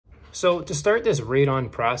So to start this radon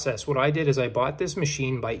process, what I did is I bought this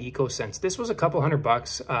machine by EcoSense. This was a couple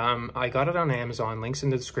 $100. I got it on Amazon, links in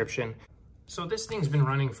the description. So this thing's been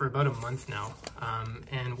running for about a month now.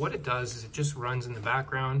 And what it does is it just runs in the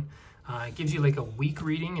background. It gives you like a week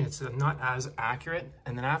reading, and it's not as accurate.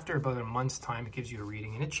 And then after about a month's time, it gives you a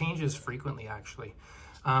reading, and it changes frequently actually.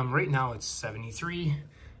 Right now it's 73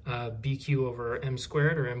 BQ over M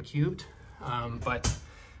squared or M cubed. But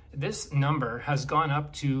this number has gone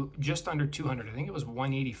up to just under 200. I think it was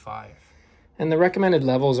 185. And the recommended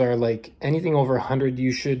levels are like anything over 100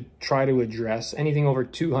 you should try to address. Anything over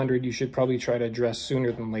 200 you should probably try to address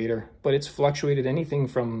sooner than later. But it's fluctuated anything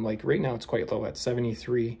from, like, right now it's quite low at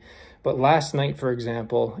 73. But last night, for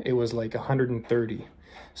example, it was like 130.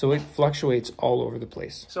 So it fluctuates all over the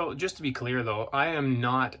place. So just to be clear though, I am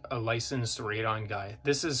not a licensed radon guy.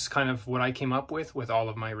 This is kind of what I came up with all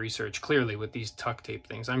of my research, clearly with these tuck tape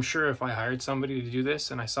things. I'm sure if I hired somebody to do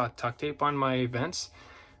this and I saw tuck tape on my vents,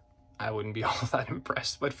 I wouldn't be all that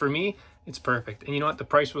impressed. But for me, it's perfect. And you know what? The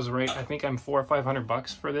price was right. I think I'm $400 or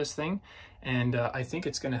 $500 for this thing. And I think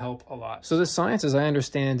it's going to help a lot. So the science, as I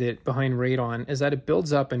understand it, behind radon is that it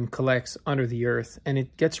builds up and collects under the earth, and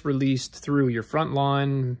it gets released through your front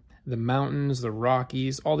lawn, the mountains, the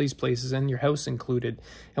Rockies, all these places, and your house included.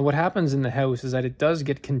 And what happens in the house is that it does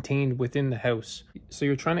get contained within the house. So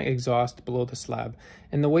you're trying to exhaust below the slab.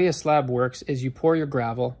 And the way a slab works is you pour your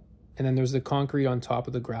gravel, and then there's the concrete on top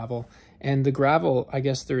of the gravel. And the gravel, I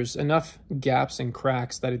guess there's enough gaps and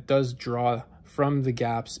cracks that it does draw from the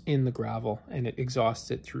gaps in the gravel, and it exhausts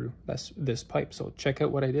it through this pipe. So check out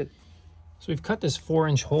what I did. So we've cut this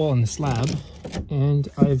 4-inch hole in the slab, and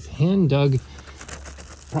I've hand dug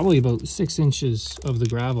probably about 6 inches of the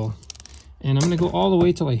gravel, and I'm gonna go all the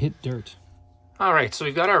way till I hit dirt. All right, so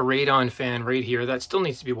we've got our radon fan right here. That still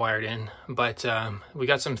needs to be wired in, but we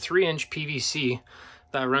got some 3-inch PVC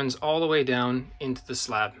that runs all the way down into the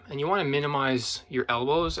slab. And you wanna minimize your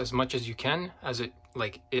elbows as much as you can, as it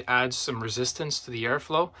adds some resistance to the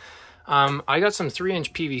airflow. I got some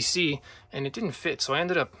 3-inch PVC and it didn't fit, so I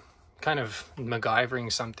ended up kind of MacGyvering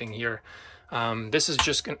something here. This is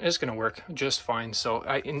just gonna work just fine. So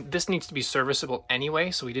this needs to be serviceable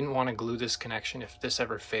anyway, so we didn't want to glue this connection if this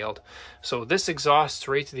ever failed. So this exhausts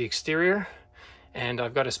right to the exterior, and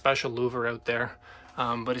I've got a special louver out there.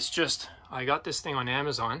 But it's just, I got this thing on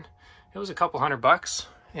Amazon. It was a couple $100,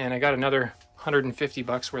 and I got another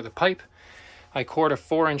 $150 worth of pipe. I cored a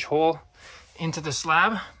 4-inch hole into the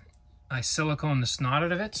slab. I silicone the snot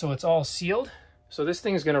out of it so it's all sealed. So this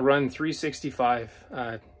thing is gonna run 365,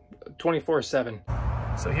 24/7.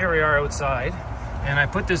 So here we are outside, and I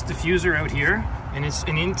put this diffuser out here, and it's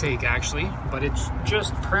an intake actually, but it's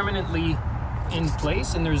just permanently in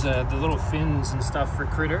place, and there's the little fins and stuff for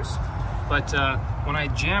critters. But when I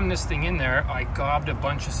jammed this thing in there, I gobbed a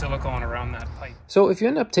bunch of silicone around that pipe. So if you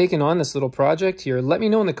end up taking on this little project here, let me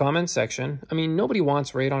know in the comments section. I mean, nobody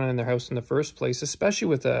wants radon in their house in the first place, especially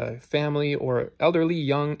with a family or elderly,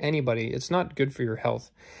 young, anybody. It's not good for your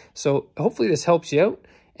health. So hopefully this helps you out,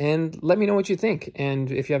 and let me know what you think.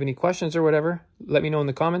 And if you have any questions or whatever, let me know in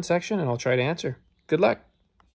the comment section and I'll try to answer. Good luck.